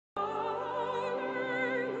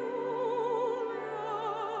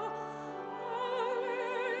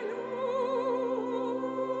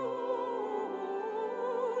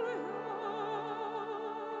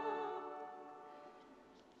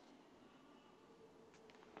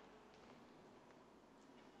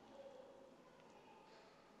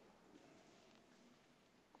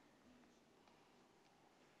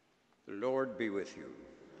The Lord be with you.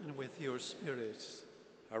 And with your spirit.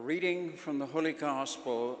 A reading from the Holy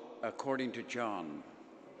Gospel according to John.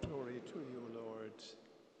 Glory to you, Lord.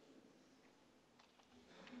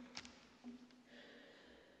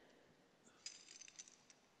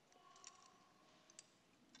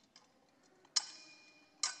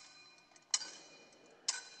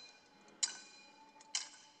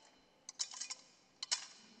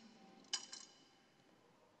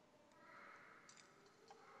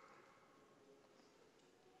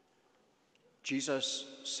 Jesus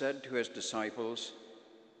said to his disciples,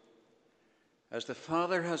 "As the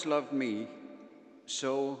Father has loved me,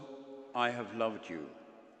 so I have loved you.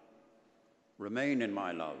 Remain in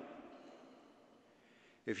my love.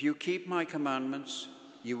 If you keep my commandments,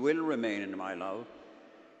 you will remain in my love,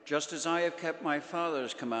 just as I have kept my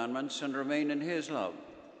Father's commandments and remain in his love.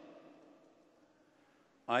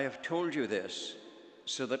 I have told you this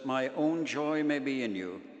so that my own joy may be in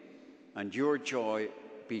you and your joy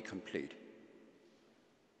be complete.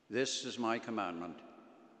 This is my commandment.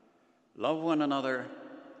 Love one another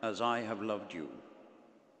as I have loved you.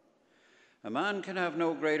 A man can have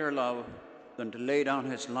no greater love than to lay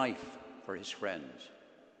down his life for his friends.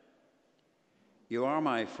 You are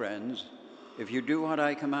my friends if you do what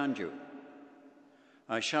I command you.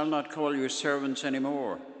 I shall not call you servants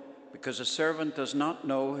anymore, because a servant does not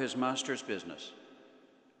know his master's business.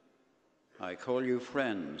 I call you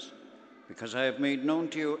friends, because I have made known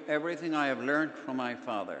to you everything I have learned from my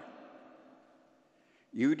Father.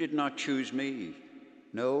 You did not choose me.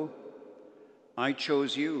 No, I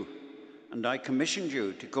chose you, and I commissioned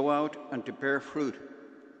you to go out and to bear fruit,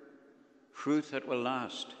 fruit that will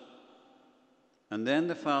last. And then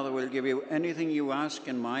the Father will give you anything you ask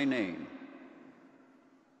in my name.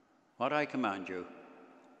 What I command you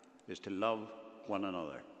is to love one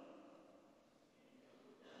another."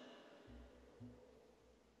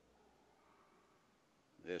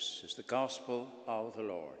 This is the gospel of the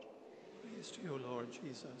Lord. Praise to you, Lord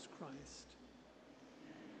Jesus Christ.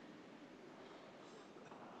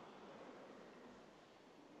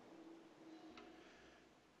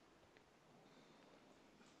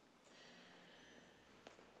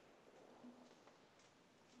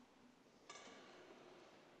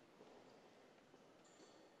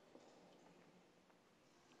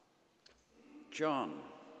 John,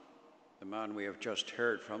 the man we have just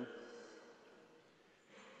heard from,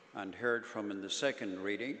 and heard from in the second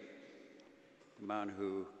reading, the man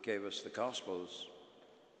who gave us the Gospels,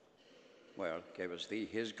 gave us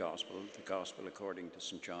his Gospel, the Gospel according to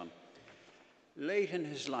St. John. Late in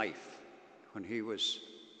his life, when he was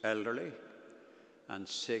elderly and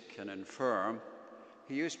sick and infirm,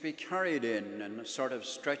 he used to be carried in a sort of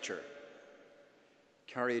stretcher,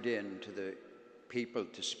 carried in to the people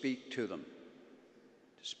to speak to them,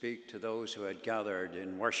 to speak to those who had gathered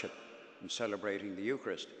in worship and celebrating the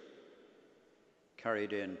Eucharist,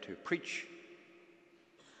 carried in to preach.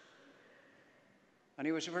 And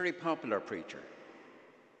he was a very popular preacher,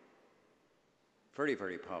 very,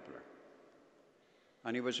 very popular.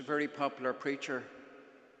 And he was a very popular preacher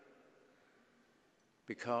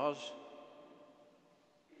because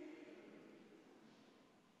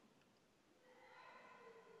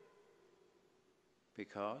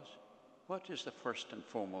what is the first and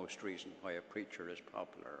foremost reason why a preacher is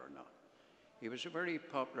popular or not? He was a very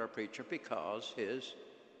popular preacher because his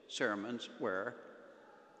sermons were,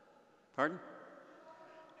 pardon?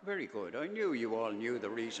 Very good. I knew you all knew the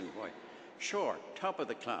reason why. Short, top of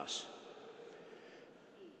the class.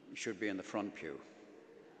 You should be in the front pew.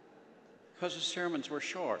 Because his sermons were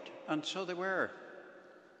short, and so they were.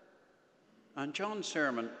 And John's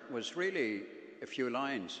sermon was really a few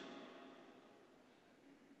lines.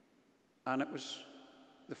 And it was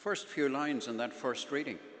the first few lines in that first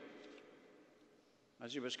reading.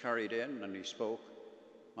 As he was carried in and he spoke,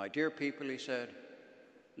 "My dear people," he said,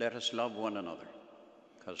 "let us love one another,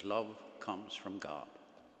 because love comes from God."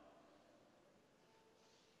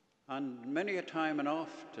 And many a time and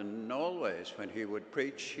often, always, when he would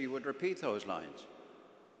preach, he would repeat those lines.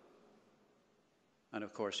 And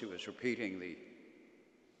of course, he was repeating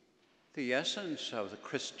the essence of the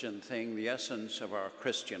Christian thing, the essence of our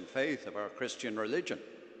Christian faith, of our Christian religion.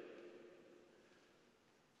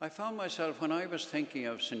 I found myself, when I was thinking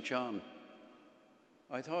of St. John,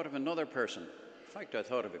 I thought of another person. In fact, I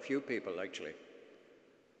thought of a few people, actually.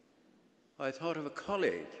 I thought of a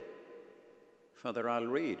colleague, Father Al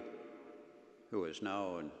Reid, who is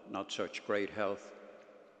now in not such great health.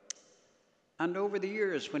 And over the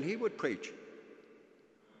years, when he would preach,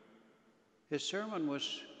 his sermon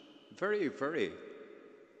was very, very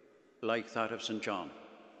like that of St. John.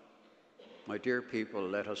 "My dear people,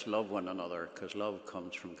 let us love one another, because love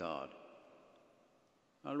comes from God."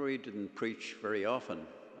 Al Reid didn't preach very often,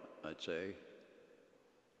 I'd say,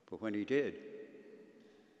 but when he did,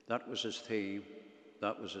 that was his theme,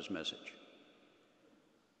 that was his message.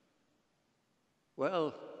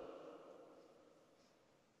 Well,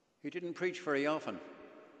 he didn't preach very often,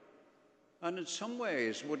 and in some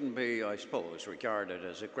ways wouldn't be, I suppose, regarded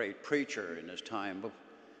as a great preacher in his time, but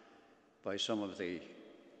by some of the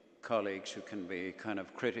colleagues who can be kind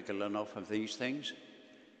of critical enough of these things.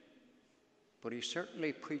 But he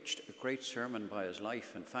certainly preached a great sermon by his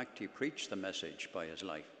life. In fact, he preached the message by his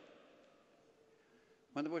life.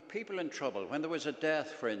 When there were people in trouble, when there was a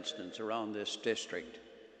death, for instance, around this district,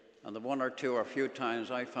 and the one or two or few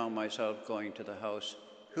times I found myself going to the house,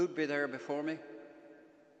 who'd be there before me?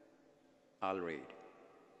 Al Reid.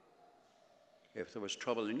 If there was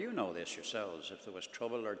trouble, and you know this yourselves, if there was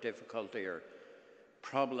trouble or difficulty or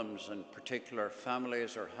problems in particular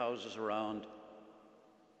families or houses around,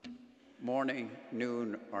 morning,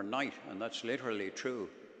 noon, or night, and that's literally true,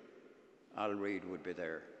 Al Reid would be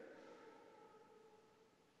there.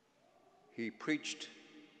 He preached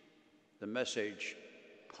the message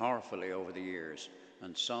powerfully over the years,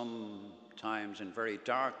 and sometimes in very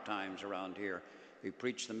dark times around here, he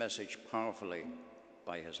preached the message powerfully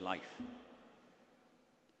by his life.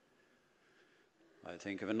 I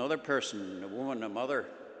think of another person, a woman, a mother,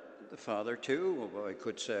 the father too, I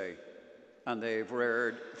could say, and they've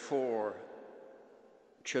reared 4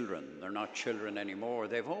 children. They're not children anymore.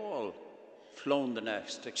 They've all flown the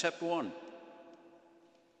nest, except one.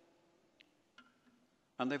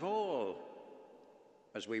 And they've all,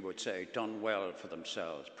 as we would say, done well for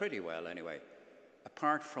themselves, pretty well anyway,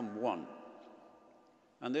 apart from one.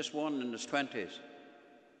 And this one in his 20s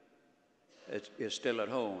is still at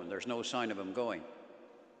home, and there's no sign of him going.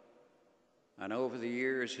 And over the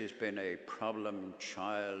years, he's been a problem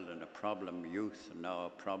child and a problem youth, and now a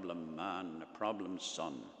problem man and a problem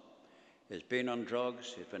son. He's been on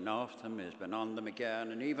drugs, he's been off them, he's been on them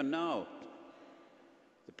again, and even now,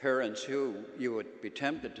 the parents who you would be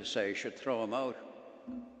tempted to say should throw him out,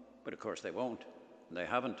 but of course they won't, and they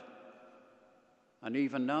haven't. And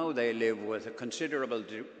even now they live with a considerable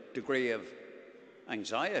degree of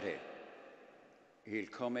anxiety. He'll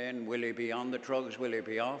come in, will he be on the drugs, will he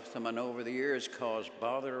be off them? And over the years caused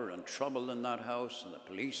bother and trouble in that house, and the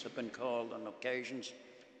police have been called on occasions.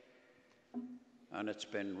 And it's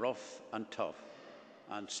been rough and tough.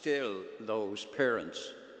 And still those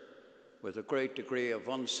parents, with a great degree of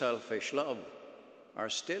unselfish love, are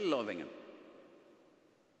still loving him.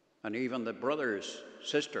 And even the brother's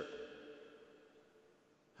sister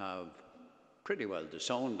have pretty well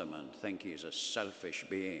disowned him and think he's a selfish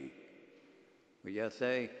being. But yet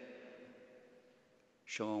they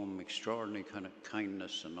show him extraordinary kind of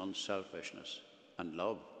kindness and unselfishness and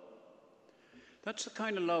love. That's the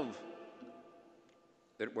kind of love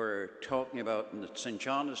that we're talking about and that St.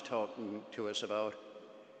 John is talking to us about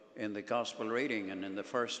in the Gospel reading and in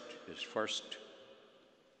his first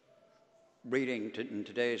reading in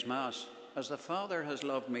today's Mass. As the Father has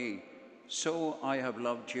loved me, so I have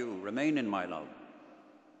loved you. Remain in my love.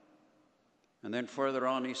 And then further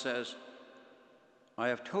on he says, I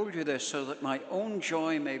have told you this so that my own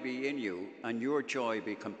joy may be in you and your joy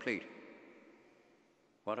be complete.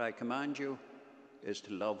 What I command you is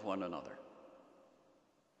to love one another.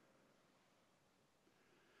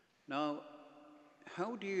 Now,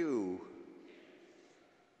 how do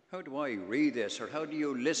I read this, or how do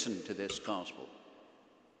you listen to this gospel?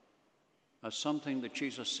 As something that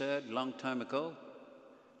Jesus said a long time ago,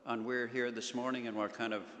 and we're here this morning and we're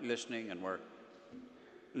kind of listening, and we're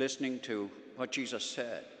listening to what Jesus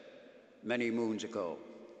said many moons ago.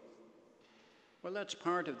 Well, that's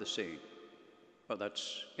part of the scene. Well,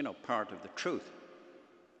 that's, part of the truth.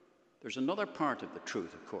 There's another part of the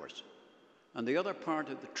truth, of course. And the other part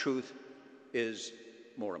of the truth is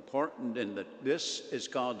more important in that this is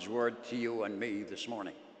God's word to you and me this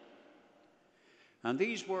morning. And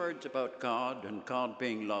these words about God and God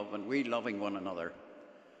being love and we loving one another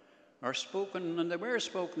are spoken, and they were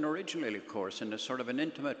spoken originally, of course, in a sort of an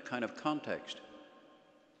intimate kind of context.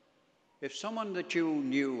 If someone that you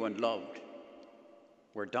knew and loved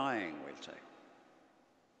were dying, we'll say,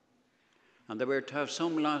 and they were to have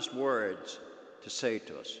some last words to say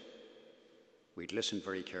to us, we'd listen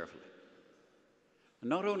very carefully. And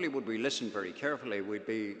not only would we listen very carefully, we'd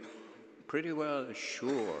be pretty well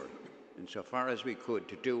assured, insofar as we could,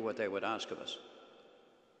 to do what they would ask of us.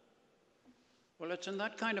 Well, it's in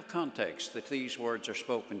that kind of context that these words are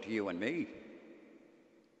spoken to you and me.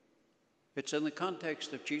 It's in the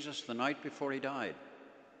context of Jesus the night before he died.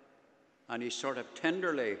 And he's sort of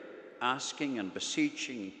tenderly asking and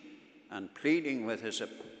beseeching and pleading with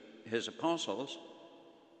his apostles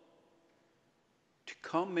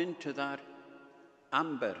come into that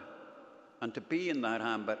ambit and to be in that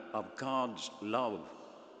ambit of God's love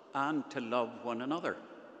and to love one another.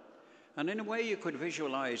 And in a way you could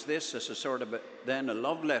visualize this as a sort of then a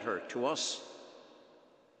love letter to us.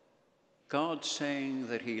 God saying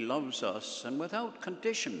that he loves us, and without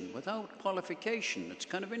condition, without qualification. It's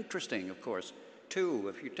kind of interesting, of course, too.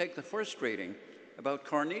 If you take the first reading about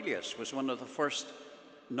Cornelius, was one of the first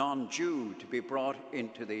non-Jew to be brought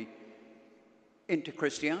into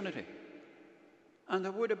Christianity. And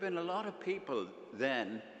there would have been a lot of people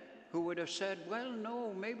then who would have said, well,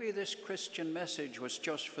 no, maybe this Christian message was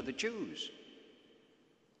just for the Jews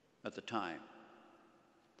at the time.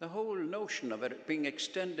 The whole notion of it being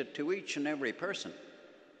extended to each and every person,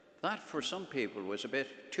 that for some people was a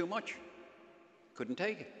bit too much. Couldn't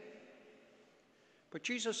take it. But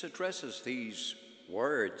Jesus addresses these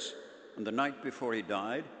words on the night before he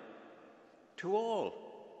died to all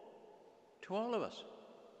of us.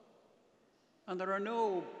 And there are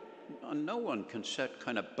no one can set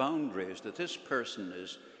kind of boundaries that this person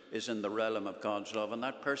is in the realm of God's love and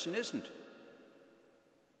that person isn't.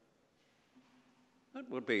 That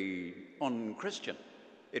would be un-Christian.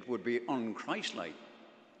 It would be un-Christ-like.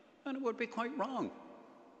 And it would be quite wrong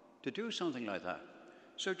to do something like that.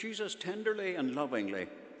 So Jesus tenderly and lovingly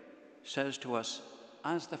says to us,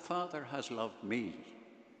 as the Father has loved me.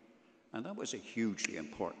 And that was a hugely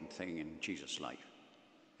important thing in Jesus' life,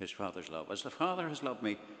 his Father's love. As the Father has loved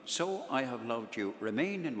me, so I have loved you.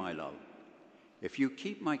 Remain in my love. If you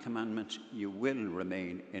keep my commandments, you will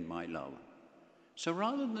remain in my love. So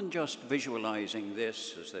rather than just visualizing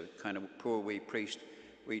this as the kind of poor wee priest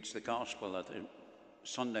reads the gospel at the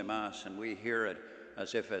Sunday Mass and we hear it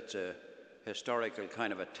as if it's a historical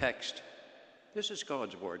kind of a text, this is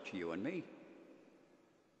God's word to you and me.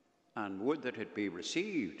 And would that it be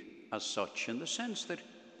received as such, in the sense that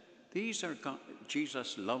these are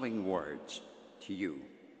Jesus' loving words to you.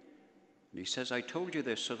 And he says, I told you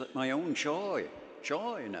this so that my own joy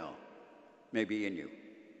now, may be in you,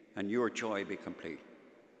 and your joy be complete.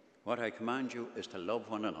 What I command you is to love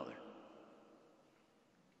one another.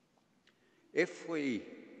 If we,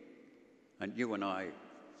 and you and I,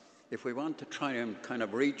 if we want to try and kind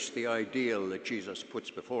of reach the ideal that Jesus puts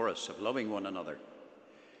before us of loving one another,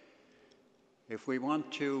 if we want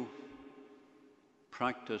to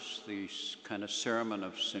practice the kind of sermon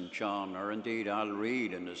of St. John, or indeed Al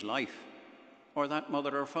Reed in his life, or that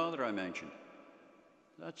mother or father I mentioned,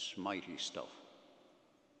 that's mighty stuff.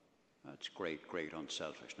 That's great, great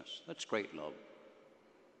unselfishness. That's great love.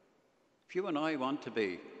 If you and I want to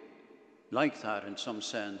be like that in some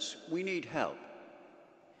sense, we need help.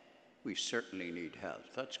 We certainly need help.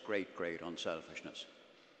 That's great, great unselfishness.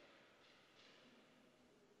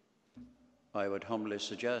 I would humbly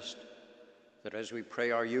suggest that as we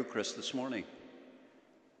pray our Eucharist this morning,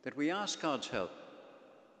 that we ask God's help.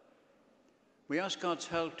 We ask God's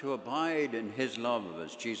help to abide in his love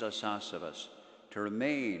as Jesus asks of us, to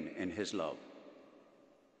remain in his love,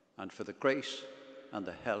 and for the grace and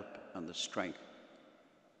the help and the strength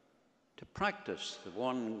to practice the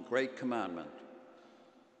one great commandment,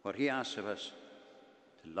 what he asks of us,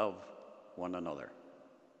 to love one another.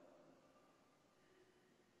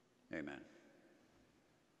 Amen.